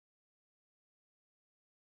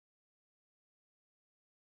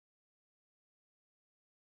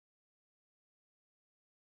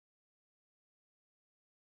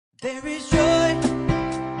There is joy in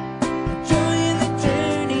the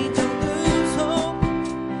journey, don't lose hope,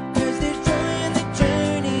 'cause there's joy in the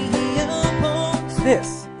journey, he upholds.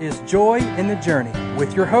 This is Joy in the Journey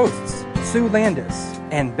with your hosts, Sue Landis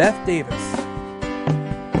and Beth Davis.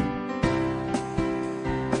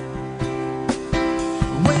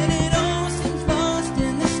 When it all seems lost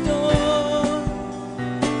in the storm,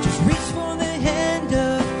 just reach for the hand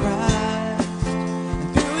of Christ,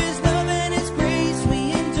 and through his love and his grace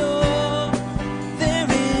we endure. There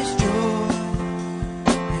is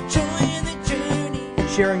joy in the journey.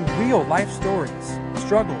 Sharing real life stories,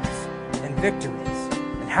 struggles, and victories,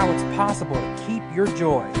 and how it's possible to keep your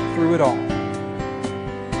joy through it all.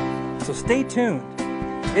 So stay tuned.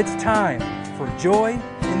 It's time for Joy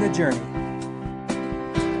in the Journey.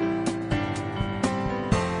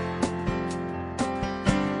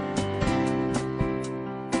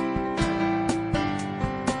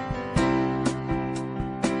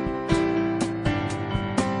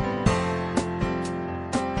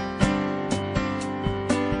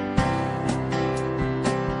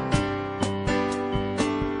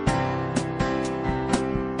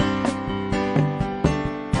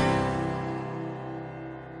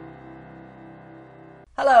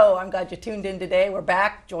 Hello, I'm glad you tuned in today. We're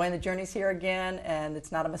back. Joy in the Journey's here again, and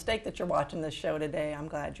it's not a mistake that you're watching this show today. I'm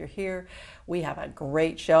glad you're here. We have a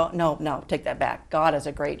great show. No, take that back. God has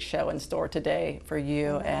a great show in store today for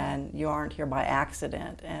you, and you aren't here by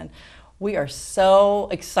accident. And we are so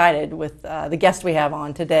excited with the guest we have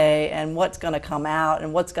on today and what's going to come out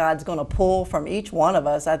and what God's going to pull from each one of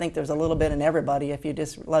us. I think there's a little bit in everybody if you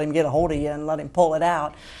just let him get a hold of you and let him pull it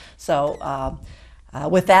out. So,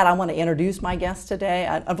 with that, I want to introduce my guest today.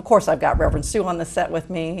 Of course, I've got Reverend Sue on the set with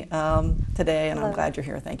me today, and I'm glad you're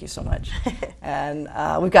here. Thank you so much. And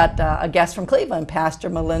we've got a guest from Cleveland, Pastor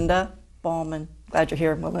Melinda Bauman. Glad you're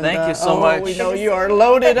here, Melinda. Thank you so much. We know you are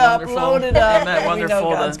loaded up, Wonderful. loaded up. Isn't that wonderful We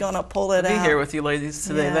know God's going to pull it to out. be here with you ladies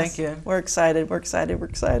today. Yes. Thank you. We're excited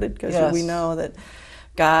because Yes. we know that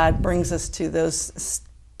God brings us to those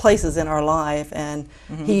places in our life, and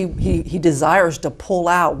he desires to pull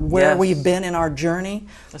out where Yes. we've been in our journey.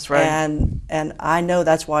 That's right. And I know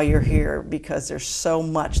that's why you're here, because there's so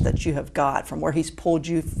much that you have got from where he's pulled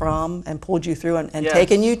you from and pulled you through and Yes.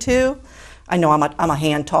 taken you to. I know I'm a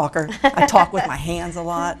hand talker. I talk with my hands a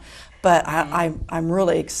lot. But I'm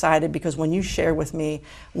really excited because when you shared with me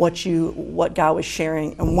what God was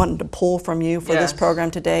sharing and wanting to pull from you for this Yes. program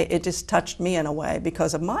today, it just touched me in a way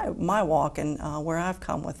because of my walk and where I've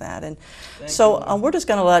come with that. And so we're just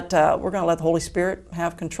going to let the Holy Spirit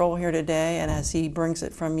have control here today, and as He brings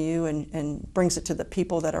it from you and brings it to the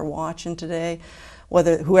people that are watching today,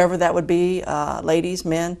 whoever that would be, ladies,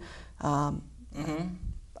 men.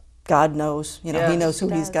 God knows, He Yes. knows who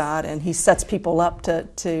He's got, and He sets people up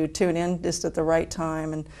to tune in just at the right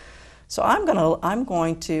time. And so I'm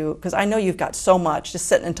going to, because I know you've got so much, just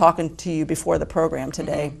sitting and talking to you before the program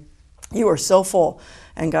today. You are so full,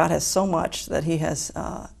 and God has so much that He has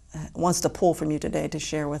wants to pull from you today to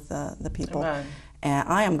share with the people. Amen. And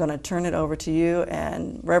I am going to turn it over to you,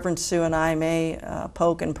 and Reverend Sue and I may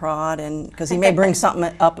poke and prod, and because he may bring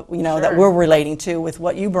something up, that Sure. we're relating to with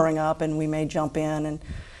what you bring up, and we may jump in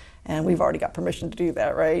and we've already got permission to do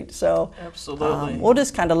that, right? So Absolutely. we'll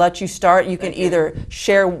just kind of let you start. You can either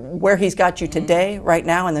share where he's got you today, right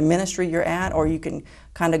now, in the ministry you're at, or you can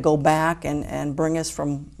kind of go back and bring us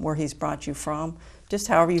from where he's brought you from. Just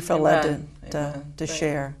however you feel led Amen. to Amen. Thank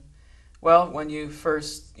share. Well, when you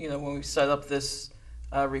first, when we set up this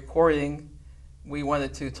recording, we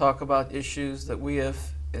wanted to talk about issues that we have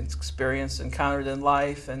experienced, encountered in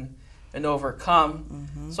life, and overcome.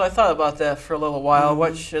 So I thought about that for a little while.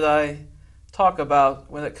 What should I talk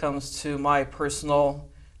about when it comes to my personal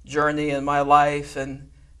journey in my life and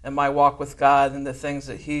my walk with God and the things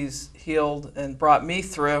that He's healed and brought me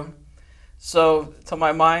through? So to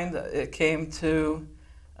my mind, it came to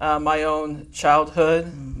my own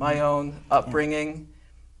childhood, my own upbringing,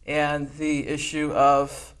 and the issue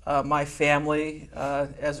of my family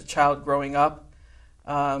as a child growing up.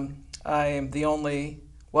 I am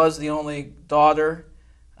was the only daughter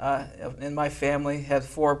in my family, had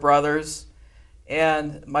 4 brothers,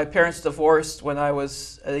 and my parents divorced when I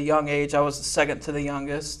was at a young age. I was the second to the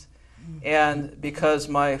youngest, and because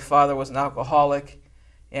my father was an alcoholic,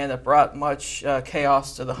 and it brought much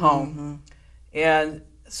chaos to the home. And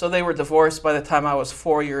so they were divorced by the time I was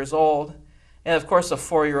 4 years old, and of course a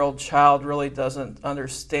 4-year-old child really doesn't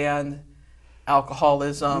understand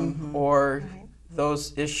alcoholism or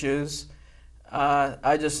those issues.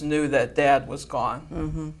 I just knew that Dad was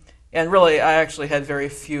gone. And really, I actually had very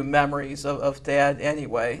few memories of Dad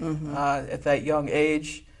anyway at that young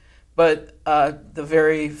age. but the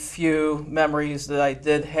very few memories that I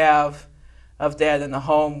did have of Dad in the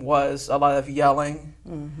home was a lot of yelling,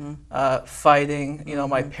 fighting,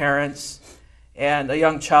 my parents. And a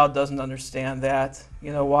young child doesn't understand that.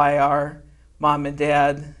 Why are Mom and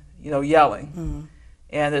Dad, yelling?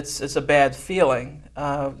 And it's a bad feeling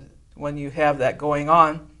when you have that going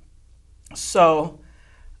on. So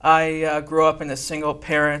I grew up in a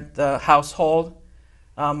single-parent household.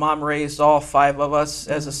 Mom raised all 5 of us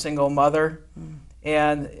as a single mother.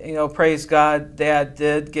 And, praise God, Dad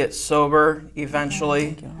did get sober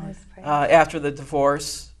eventually after the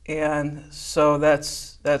divorce. And so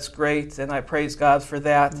that's great, and I praise God for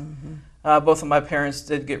that. Both of my parents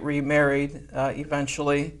did get remarried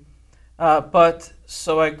eventually. But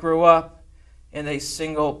so I grew up in a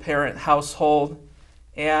single-parent household,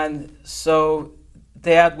 and so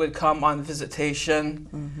Dad would come on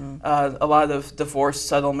visitation. A lot of divorce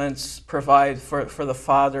settlements provide for the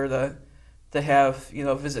father to have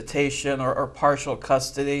visitation or partial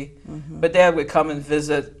custody. But Dad would come and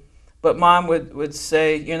visit. But Mom would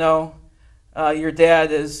say, your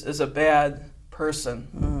dad is a bad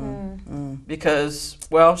person. Because,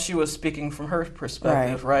 well, she was speaking from her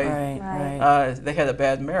perspective, right? They had a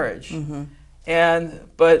bad marriage.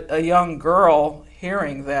 But a young girl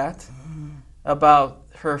hearing that about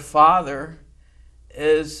her father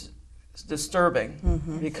is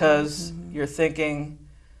disturbing, because you're thinking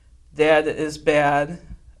Dad is bad,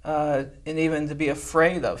 and even to be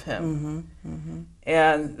afraid of him.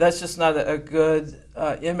 And that's just not a good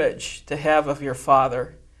image to have of your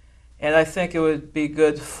father. And I think it would be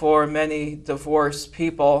good for many divorced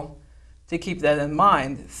people to keep that in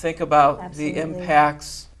mind. Think about the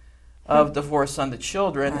impacts of divorce on the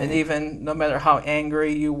children, and even no matter how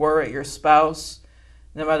angry you were at your spouse,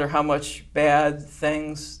 no matter how much bad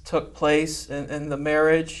things took place in the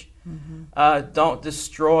marriage, don't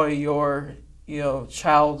destroy your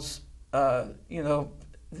child's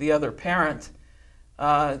the other parent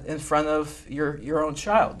in front of your own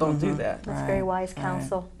child. Don't do that. That's very wise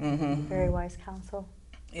counsel. Very wise counsel.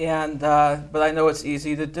 And but I know it's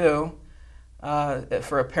easy to do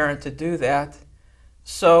for a parent to do that.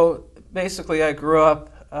 So basically, I grew up,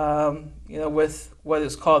 with what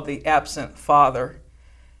is called the absent father.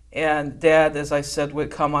 And Dad, as I said, would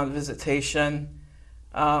come on visitation,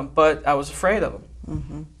 but I was afraid of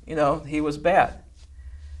him. He was bad.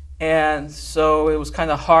 And so it was kind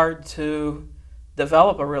of hard to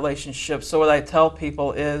develop a relationship. So what I tell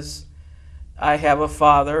people is, I have a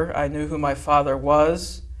father. I knew who my father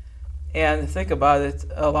was. And think about it,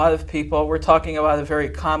 a lot of people, we're talking about a very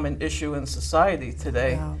common issue in society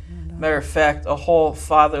today. Matter of fact, a whole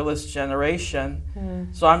fatherless generation.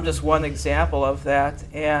 So I'm just one example of that.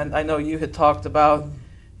 And I know you had talked about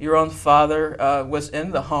your own father was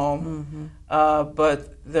in the home,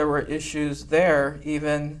 but there were issues there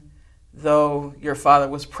even though your father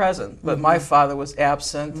was present. But my father was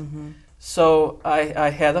absent. So I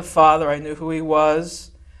had a father. I knew who he was.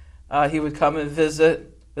 He would come and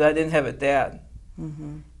visit, but I didn't have a dad.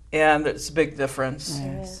 And it's a big difference.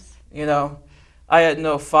 I had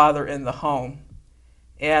no father in the home,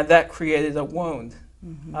 and that created a wound.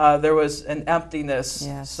 There was an emptiness,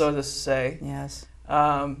 so to say,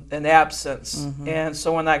 an absence. And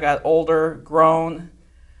so when I got older, grown,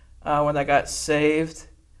 when I got saved,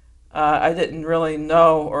 I didn't really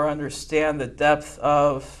know or understand the depth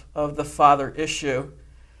of the father issue.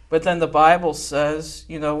 But then the Bible says,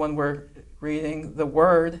 when we're reading the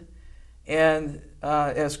Word, and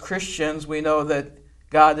as Christians, we know that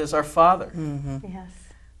God is our Father. Yes.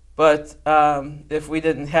 But if we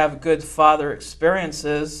didn't have good father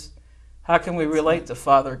experiences, how can we relate to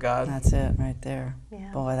Father God? That's it right there.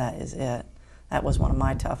 Yeah. Boy, that is it. That was one of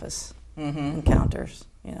my toughest encounters,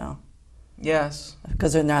 Yes.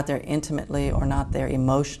 Because they're not there intimately or not there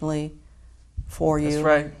emotionally for you. That's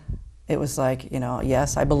right. It was like,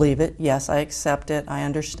 yes, I believe it. Yes, I accept it. I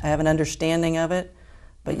have an understanding of it.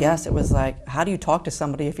 But yes, it was like, how do you talk to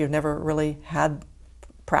somebody if you've never really had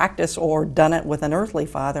practice or done it with an earthly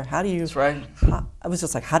father? How do you? That's right. I was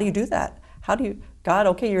just like, how do you do that? How do you, God,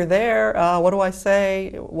 okay, you're there. What do I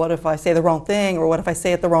say? What if I say the wrong thing? Or what if I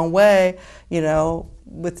say it the wrong way?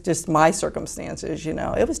 With just my circumstances,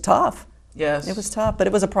 it was tough. Yes. It was tough, but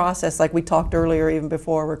it was a process, like we talked earlier, even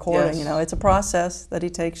before recording. Yes. It's a process that he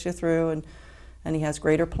takes you through, and he has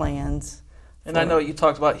greater plans. And I know you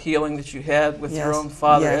talked about healing that you had with your Yes. own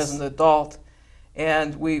father Yes. as an adult.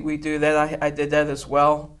 And we do that. I did that as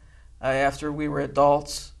well. After we were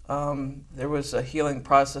adults, there was a healing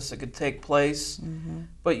process that could take place.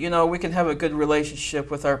 But, we can have a good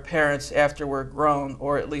relationship with our parents after we're grown,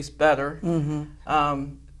 or at least better.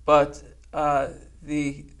 But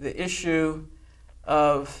the issue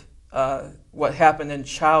of what happened in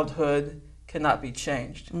childhood cannot be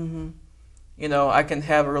changed. Mm-hmm. You know, I can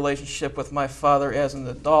have a relationship with my father as an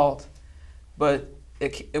adult, but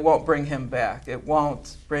it won't bring him back. It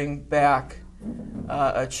won't bring back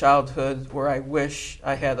a childhood where I wish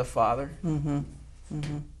I had a father. Mm-hmm.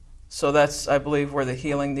 Mm-hmm. So that's, I believe, where the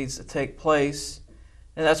healing needs to take place.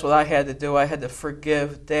 And that's what I had to do. I had to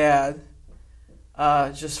forgive Dad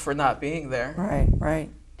just for not being there Right, right.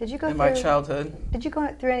 Did you go in through my childhood. Did you go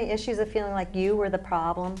through any issues of feeling like you were the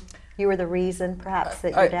problem? You were the reason, perhaps,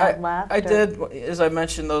 that your dad left? I did, as I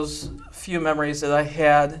mentioned, those few memories that I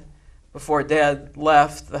had before Dad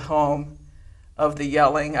left the home of the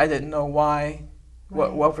yelling. I didn't know why.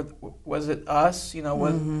 Right. What was it? Us? You know,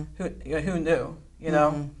 Mm-hmm. who knew? You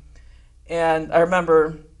know. Mm-hmm. And I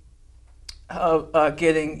remember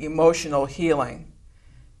getting emotional healing,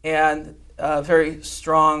 and a very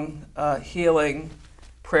strong healing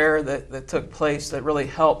prayer that took place that really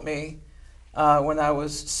helped me when I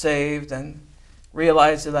was saved and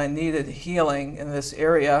realized that I needed healing in this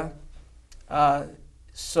area.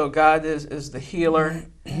 So God is the healer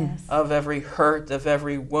Yes. of every hurt, of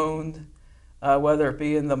every wound, whether it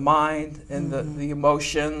be in the mind, in the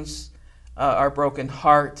emotions, our broken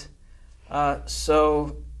heart.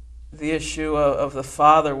 So the issue of the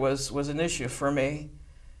Father was an issue for me.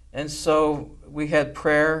 And so we had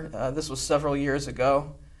prayer. This was several years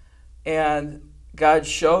ago. And God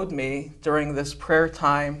showed me during this prayer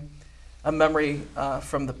time a memory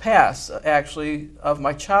from the past, actually, of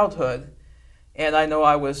my childhood. And I know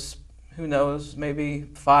I was, who knows, maybe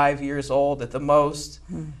 5 years old at the most.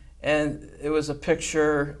 And it was a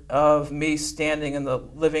picture of me standing in the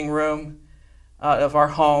living room of our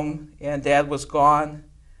home, and Dad was gone.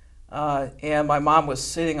 And my mom was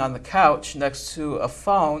sitting on the couch next to a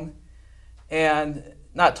phone, and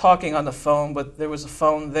not talking on the phone, but there was a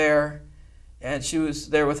phone there, and she was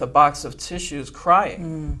there with a box of tissues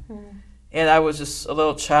crying. And I was just a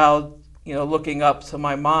little child, you know, looking up to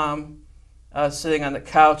my mom, sitting on the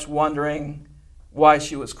couch, wondering why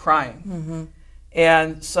she was crying.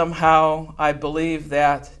 And somehow I believed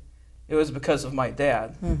that it was because of my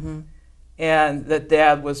dad. And that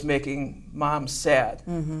Dad was making Mom sad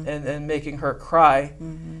and making her cry.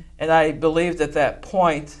 And I believed at that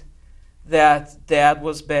point that Dad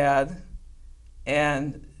was bad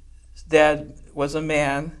and Dad was a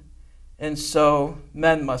man, and so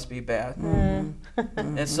men must be bad.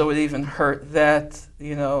 And so it even hurt that,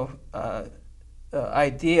 you know,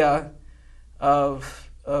 idea of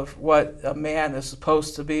what a man is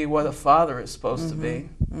supposed to be, what a father is supposed to be.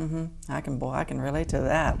 I can relate to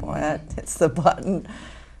that. Boy, that hits the button.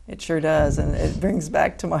 It sure does, and it brings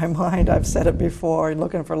back to my mind, I've said it before,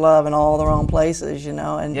 looking for love in all the wrong places, you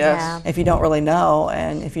know. And Yes. Yeah. if you don't really know,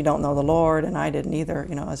 and if you don't know the Lord, and I didn't either,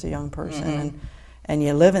 you know, as a young person, and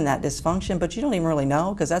you live in that dysfunction, but you don't even really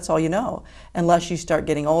know, because that's all you know, unless you start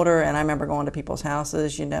getting older. And I remember going to people's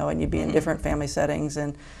houses, you know, and you'd be in different family settings,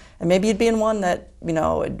 and maybe you'd be in one that, you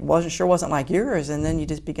know, it wasn't like yours, and then you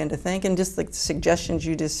just begin to think, and just the suggestions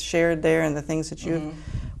you just shared there, and the things that you,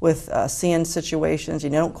 with seeing situations, you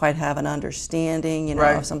don't quite have an understanding, you know,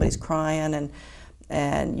 Right. if somebody's crying,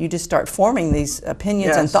 and you just start forming these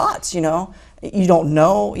opinions and Yes. thoughts, you know. You don't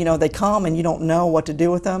know, you know, they come and you don't know what to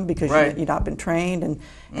do with them because Right. you've not been trained, and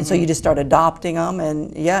so you just start adopting them,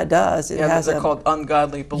 and yeah, it does. It Yeah, has they're called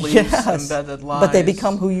ungodly beliefs, embedded lies. but they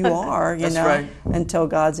become who you are, you That's know, right. until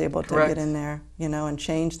God's able to Correct. get in there, you know, and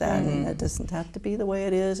change that, and it doesn't have to be the way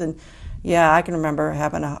it is. And yeah, I can remember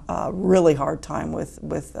having a really hard time with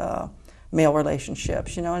male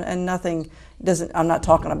relationships, you know, and nothing doesn't. I'm not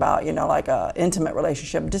talking about, you know, like a intimate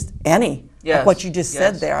relationship, just any. Yes, Like what you just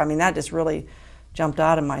said yes. there. I mean, that just really jumped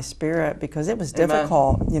out of my spirit, because it was Amen.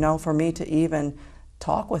 difficult, you know, for me to even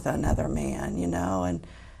talk with another man, you know,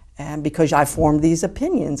 and because I formed these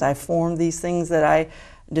opinions, I formed these things that I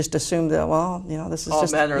just assumed that, well, you know, this is All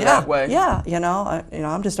just men are yeah, that way. Yeah, you know,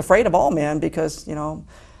 I'm just afraid of all men, because, you know,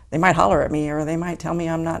 they might holler at me, or they might tell me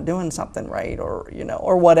I'm not doing something right, or, you know,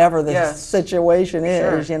 or whatever the Yes. situation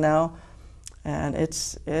is, Sure. you know. And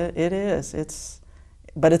it is.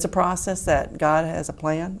 But it's a process that God has a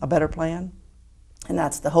plan, a better plan. And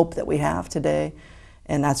that's the hope that we have today.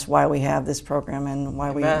 And that's why we have this program, and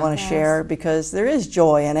why we Amen. want to Yes. share, because there is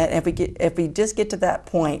joy in it. If we just get to that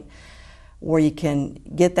point where you can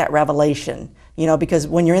get that revelation, you know, because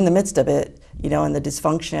when you're in the midst of it, you know, and the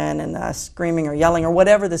dysfunction and the screaming or yelling or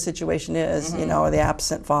whatever the situation is, you know, or the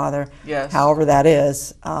absent father, Yes. however that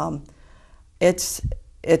is, it's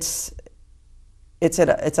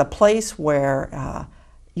a place where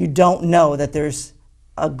you don't know that there's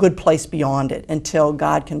a good place beyond it until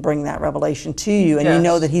God can bring that revelation to you, and you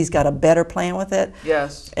know Yes. that He's got a better plan with it,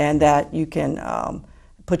 Yes. and that you can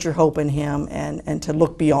put your hope in Him and to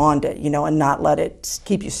look beyond it, and not let it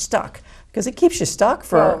keep you stuck, because it keeps you stuck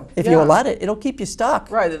if you let it, it'll keep you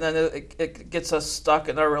stuck. Right, and then it gets us stuck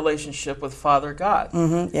in our relationship with Father God.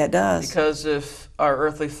 Yeah, it does. Because if our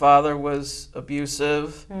earthly father was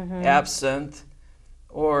abusive, absent,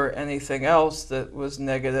 or anything else that was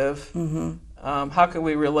negative, how can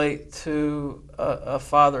we relate to a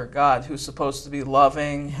Father God who's supposed to be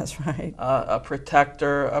loving, That's right. a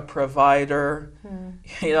protector, a provider,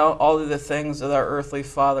 all of the things that our earthly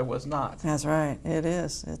father was not? That's right. It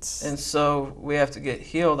is. And so we have to get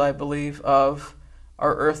healed, I believe, of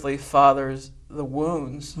our earthly fathers, the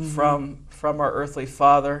wounds from our earthly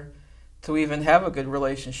father, to even have a good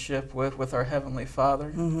relationship with our Heavenly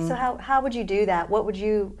Father. So how would you do that? What would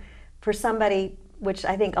you, for somebody, which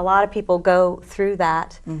I think a lot of people go through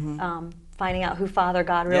that, finding out who Father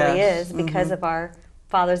God really is because of our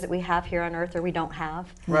fathers that we have here on earth or we don't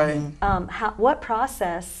have. Right. What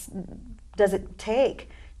process does it take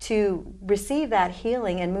to receive that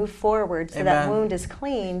healing and move forward so that Amen. wound is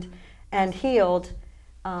cleaned and healed?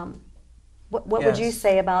 What would you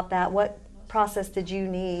say about that? What process did you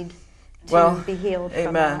need to be healed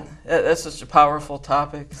from that? That's such a powerful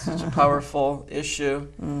topic, such a powerful issue.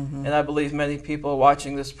 And I believe many people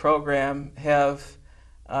watching this program have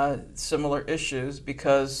similar issues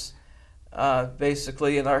because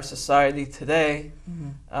basically in our society today,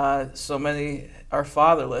 so many are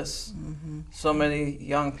fatherless. So many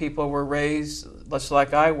young people were raised, much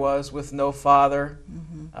like I was, with no father.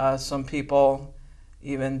 Some people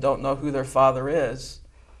even don't know who their father is.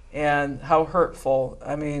 And how hurtful.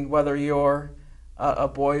 I mean, whether you're a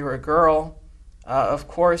boy or a girl, of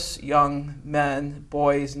course young men,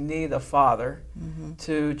 boys need a father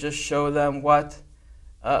to just show them what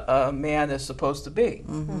a man is supposed to be.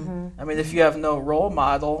 I mean, if you have no role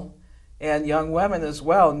model, and young women as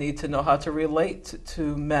well need to know how to relate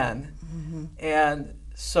to men. And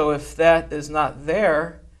so if that is not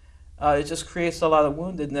there, it just creates a lot of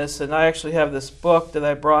woundedness. And I actually have this book that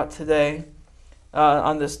I brought today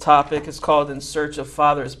on this topic. It's called In Search of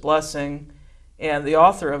Father's Blessing, and the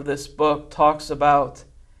author of this book talks about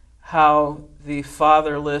how the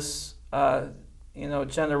fatherless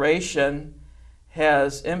generation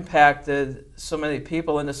has impacted so many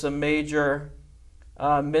people, and it's a major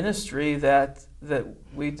ministry that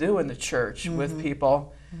we do in the church with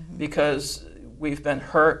people, because we've been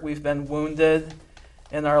hurt, we've been wounded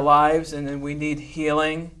in our lives, and then we need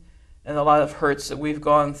healing. And a lot of hurts that we've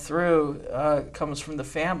gone through comes from the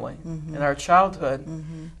family in our childhood.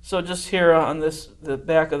 So just here on the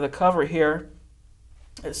back of the cover here,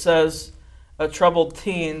 it says, a troubled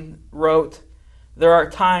teen wrote, "There are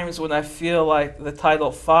times when I feel like the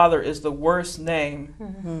title Father is the worst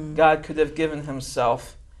name God could have given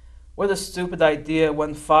himself. What a stupid idea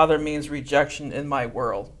when Father means rejection in my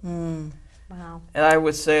world." Wow. And I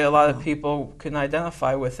would say a lot of people can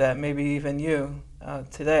identify with that, maybe even you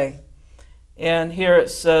today. And here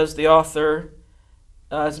it says the author,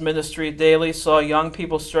 his ministry daily saw young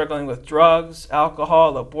people struggling with drugs,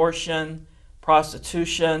 alcohol, abortion,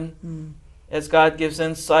 prostitution. As God gives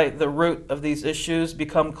insight, the root of these issues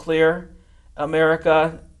become clear.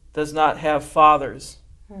 America does not have fathers.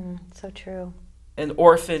 So true. An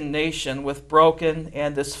orphan nation with broken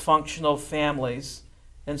and dysfunctional families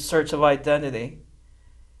in search of identity.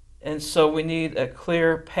 And so we need a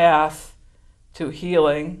clear path to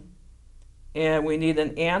healing, and we need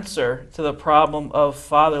an answer to the problem of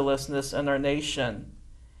fatherlessness in our nation.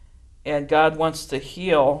 And God wants to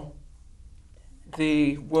heal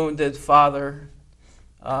the wounded father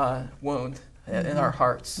wound in our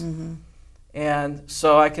hearts. And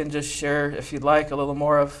so I can just share, if you'd like, a little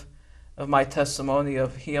more of my testimony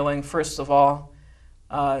of healing. First of all,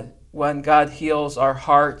 when God heals our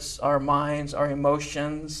hearts, our minds, our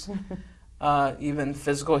emotions, even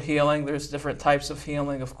physical healing, there's different types of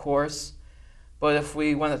healing, of course. But if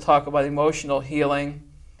we want to talk about emotional healing,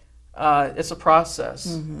 it's a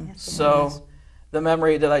process. Yes, So the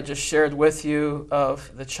memory that I just shared with you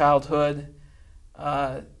of the childhood,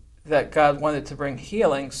 that God wanted to bring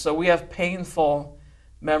healing. So we have painful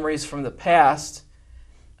memories from the past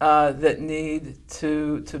that need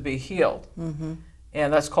to be healed.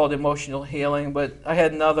 And that's called emotional healing. But I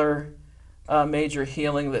had another major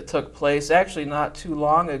healing that took place actually not too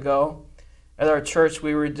long ago. At our church,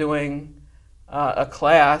 we were doing a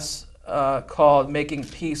class called Making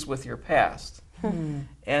Peace with Your Past.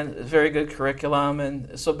 And a very good curriculum.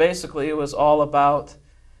 And so basically it was all about,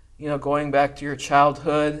 going back to your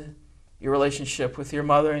childhood, your relationship with your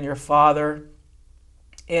mother and your father,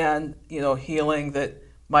 and healing that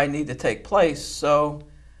might need to take place. So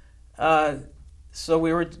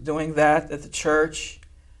we were doing that at the church,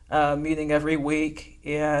 meeting every week,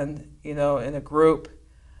 and in a group,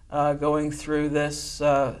 going through this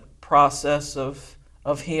process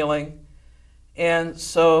of healing. And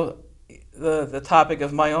so the topic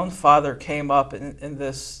of my own father came up in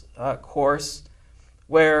this course,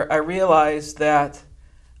 where I realized that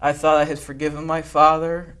I thought I had forgiven my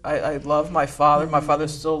father. I love my father. My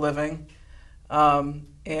father's still living. And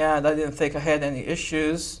I didn't think I had any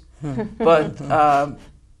issues. But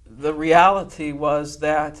the reality was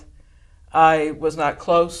that I was not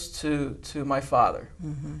close to my father.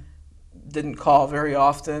 Didn't call very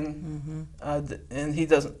often. And he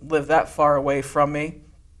doesn't live that far away from me,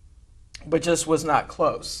 but just was not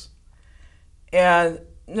close. And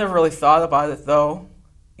never really thought about it, though,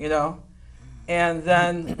 And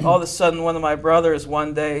then all of a sudden, one of my brothers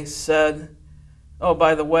one day said, "Oh,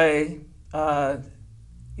 by the way,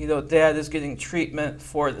 Dad is getting treatment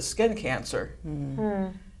for the skin cancer."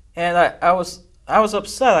 And I was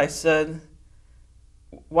upset. I said,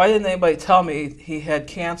 "Why didn't anybody tell me he had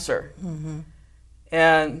cancer?"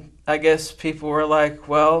 And I guess people were like,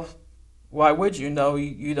 "Well, why would you know?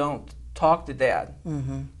 You don't talk to Dad.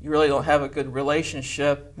 You really don't have a good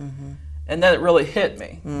relationship." And then it really hit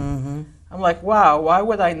me. I'm like, wow, why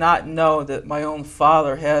would I not know that my own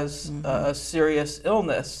father has a serious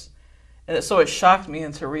illness? And so it shocked me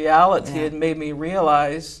into reality. It made me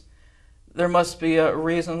realize there must be a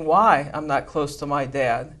reason why I'm not close to my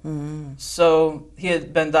dad. So he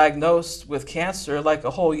had been diagnosed with cancer like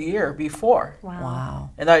a whole year before.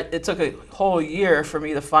 Wow. And it took a whole year for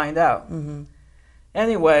me to find out.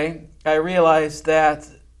 Anyway, I realized that,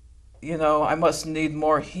 I must need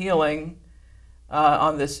more healing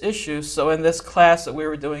on this issue. So in this class that we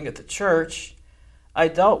were doing at the church, I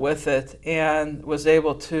dealt with it and was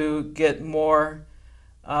able to get more,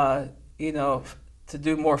 to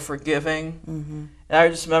do more forgiving. And I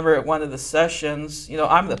just remember at one of the sessions,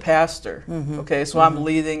 I'm the pastor, okay, so I'm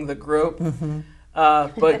leading the group.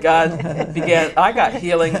 But God I got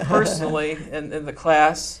healing personally in the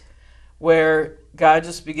class, where God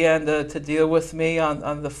just began to deal with me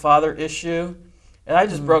on the father issue. And I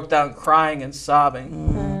just broke down crying and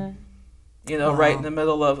sobbing, right in the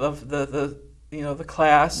middle of the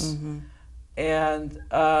class. And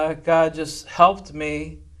God just helped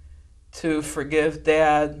me to forgive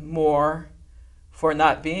Dad more for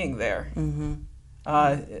not being there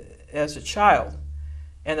as a child.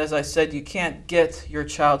 And as I said, you can't get your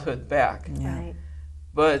childhood back. Right.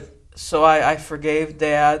 But so I forgave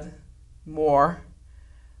Dad more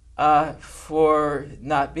for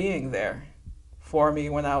not being there for me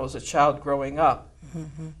when I was a child growing up.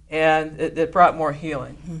 And it brought more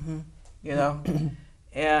healing,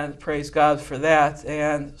 and praise God for that.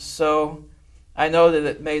 And so I know that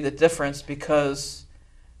it made a difference, because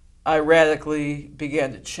I radically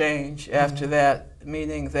began to change after that,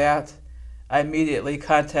 meaning that I immediately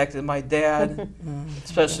contacted my dad,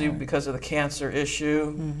 especially because of the cancer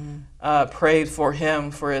issue, prayed for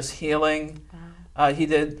him for his healing. He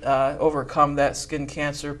did overcome that skin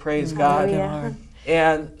cancer, praise God. Hallelujah.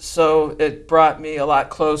 And so it brought me a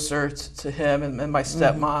lot closer to him and my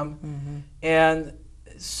stepmom. And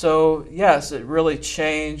so, yes, it really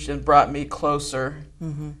changed and brought me closer.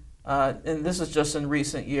 And this is just in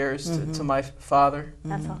recent years to my father.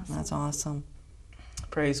 That's awesome. That's awesome.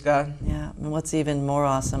 Praise God. Yeah, and what's even more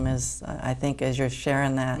awesome is, I think, as you're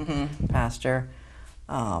sharing that, Pastor,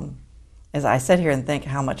 as I sit here and think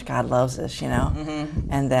how much God loves us,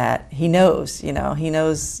 and that He knows,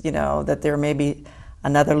 that there may be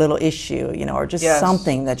another little issue, or just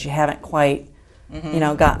something that you haven't quite,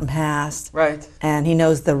 gotten past. Right. And He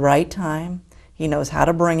knows the right time. He knows how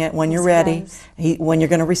to bring it when you're ready, when you're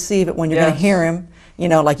going to receive it, when you're going to hear Him.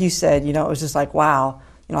 Like you said, it was just like, wow,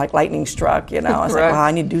 like lightning struck, It's like, wow,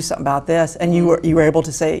 I need to do something about this. And you were able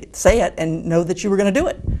to say it and know that you were going to do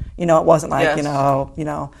it. It wasn't like,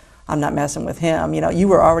 I'm not messing with him. You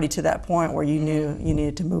were already to that point where you knew you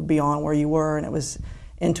needed to move beyond where you were, and it was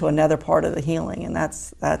into another part of the healing, and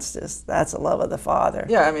that's the love of the Father.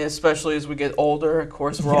 Yeah, I mean, especially as we get older. Of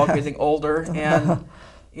course, we're all getting older, and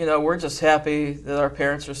we're just happy that our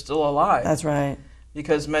parents are still alive. That's right.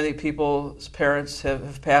 Because many people's parents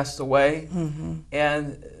have passed away,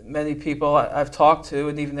 and many people I've talked to,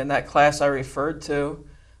 and even in that class I referred to,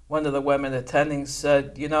 one of the women attending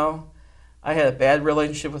said, I had a bad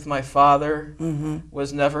relationship with my father,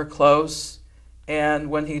 was never close, and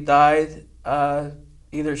when he died,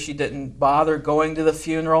 either she didn't bother going to the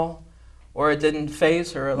funeral, or it didn't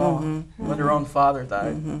faze her at all when her own father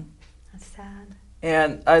died. That's sad.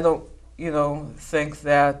 And I don't, think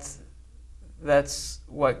that that's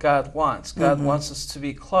what God wants. God wants us to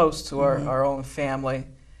be close to our own family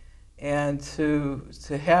and to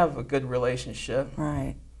have a good relationship.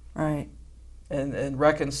 Right, right. And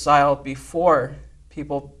reconcile before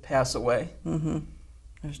people pass away.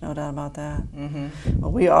 There's no doubt about that.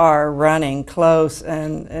 Well, we are running close,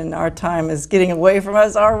 and our time is getting away from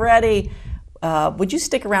us already. Would you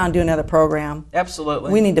stick around and do another program?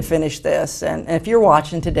 Absolutely. We need to finish this, and if you're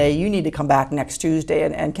watching today, you need to come back next Tuesday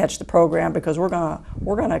and catch the program, because we're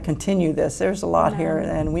gonna continue this. There's a lot here,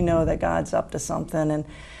 and we know that God's up to something.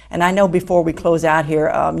 And I know before we close out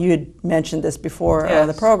here, you had mentioned this before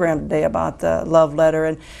the program today about the love letter,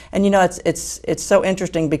 and it's so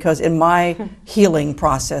interesting, because in my healing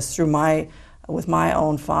process with my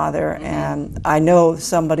own father, and I know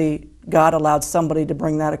God allowed somebody to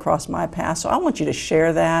bring that across my path. So I want you to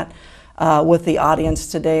share that with the audience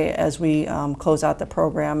today as we close out the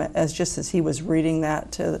program, as he was reading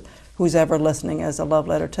that to who's ever listening as a love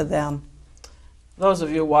letter to them. Those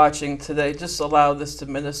of you watching today, just allow this to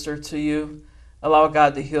minister to you. Allow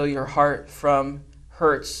God to heal your heart from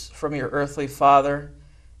hurts from your earthly father.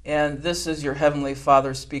 And this is your heavenly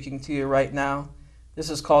Father speaking to you right now.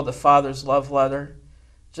 This is called the Father's Love Letter.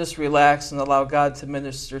 Just relax and allow God to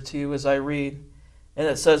minister to you as I read. And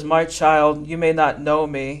it says, "My child, you may not know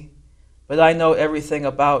me, but I know everything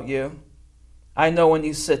about you. I know when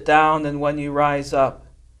you sit down and when you rise up.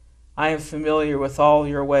 I am familiar with all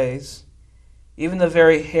your ways. Even the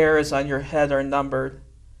very hairs on your head are numbered.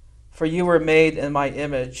 For you were made in my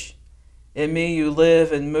image. In me you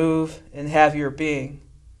live and move and have your being.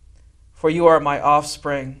 For you are my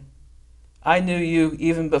offspring. I knew you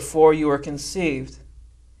even before you were conceived.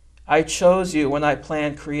 I chose you when I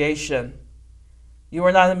planned creation. You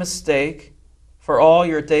are not a mistake, for all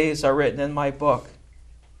your days are written in my book.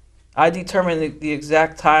 I determined the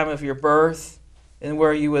exact time of your birth and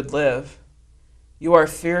where you would live. You are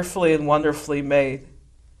fearfully and wonderfully made.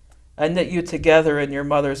 I knit you together in your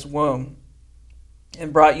mother's womb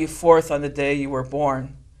and brought you forth on the day you were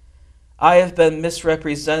born. I have been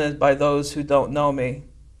misrepresented by those who don't know me.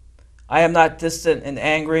 I am not distant and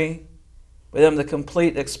angry, but am the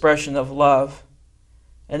complete expression of love.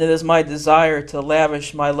 And it is my desire to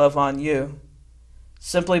lavish my love on you,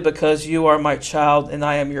 simply because you are my child and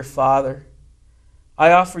I am your father.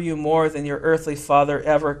 I offer you more than your earthly father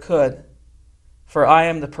ever could, for I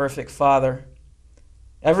am the perfect Father.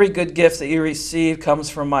 Every good gift that you receive comes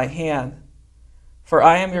from my hand, for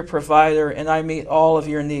I am your provider and I meet all of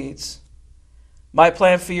your needs. My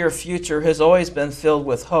plan for your future has always been filled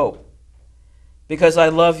with hope, because I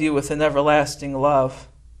love you with an everlasting love.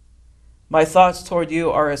 My thoughts toward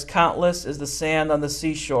you are as countless as the sand on the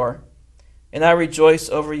seashore, and I rejoice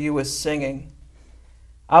over you with singing.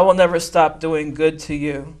 I will never stop doing good to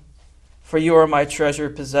you, for you are my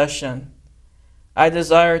treasured possession. I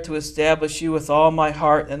desire to establish you with all my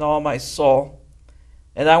heart and all my soul,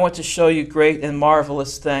 and I want to show you great and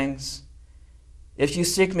marvelous things. If you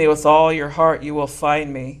seek me with all your heart, you will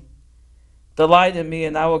find me. Delight in me,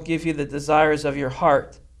 and I will give you the desires of your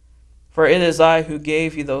heart, for it is I who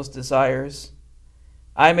gave you those desires.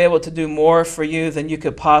 I am able to do more for you than you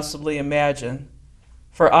could possibly imagine,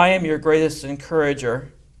 for I am your greatest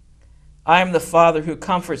encourager. I am the Father who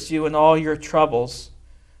comforts you in all your troubles.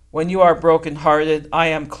 When you are brokenhearted, I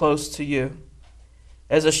am close to you.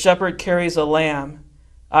 As a shepherd carries a lamb,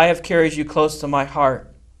 I have carried you close to my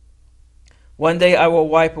heart. One day I will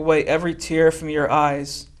wipe away every tear from your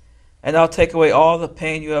eyes, and I'll take away all the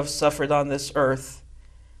pain you have suffered on this earth.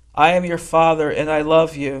 I am your Father, and I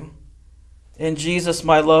love you. In Jesus,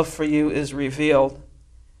 my love for you is revealed.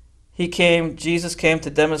 Jesus came to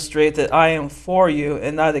demonstrate that I am for you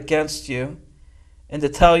and not against you, and to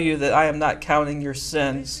tell you that I am not counting your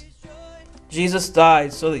sins. Jesus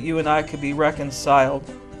died so that you and I could be reconciled.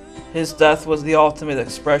 His death was the ultimate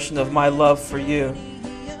expression of my love for you.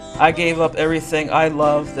 I gave up everything I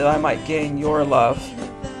love that I might gain your love.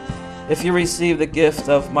 If you receive the gift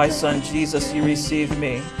of my Son Jesus, you receive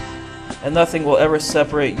me, and nothing will ever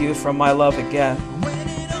separate you from my love again.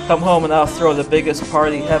 Come home and I'll throw the biggest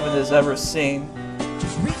party heaven has ever seen.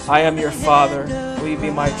 I am your Father. Will you be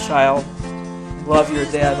my child? Love your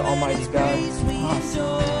dad, Almighty God.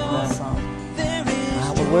 Awesome.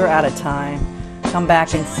 Well, we're out of time. Come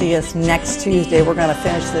back and see us next Tuesday. We're going to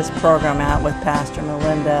finish this program out with Pastor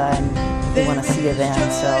Melinda, and we want to see you then.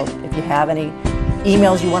 So if you have any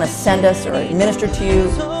emails you want to send us or minister to you,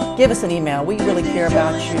 give us an email. We really care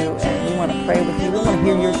about you, and we want to pray with you. We want to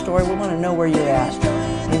hear your story. We want to know where you're at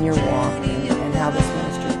in your walk and how this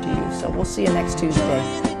ministered to you. So we'll see you next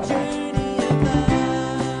Tuesday. Bye-bye.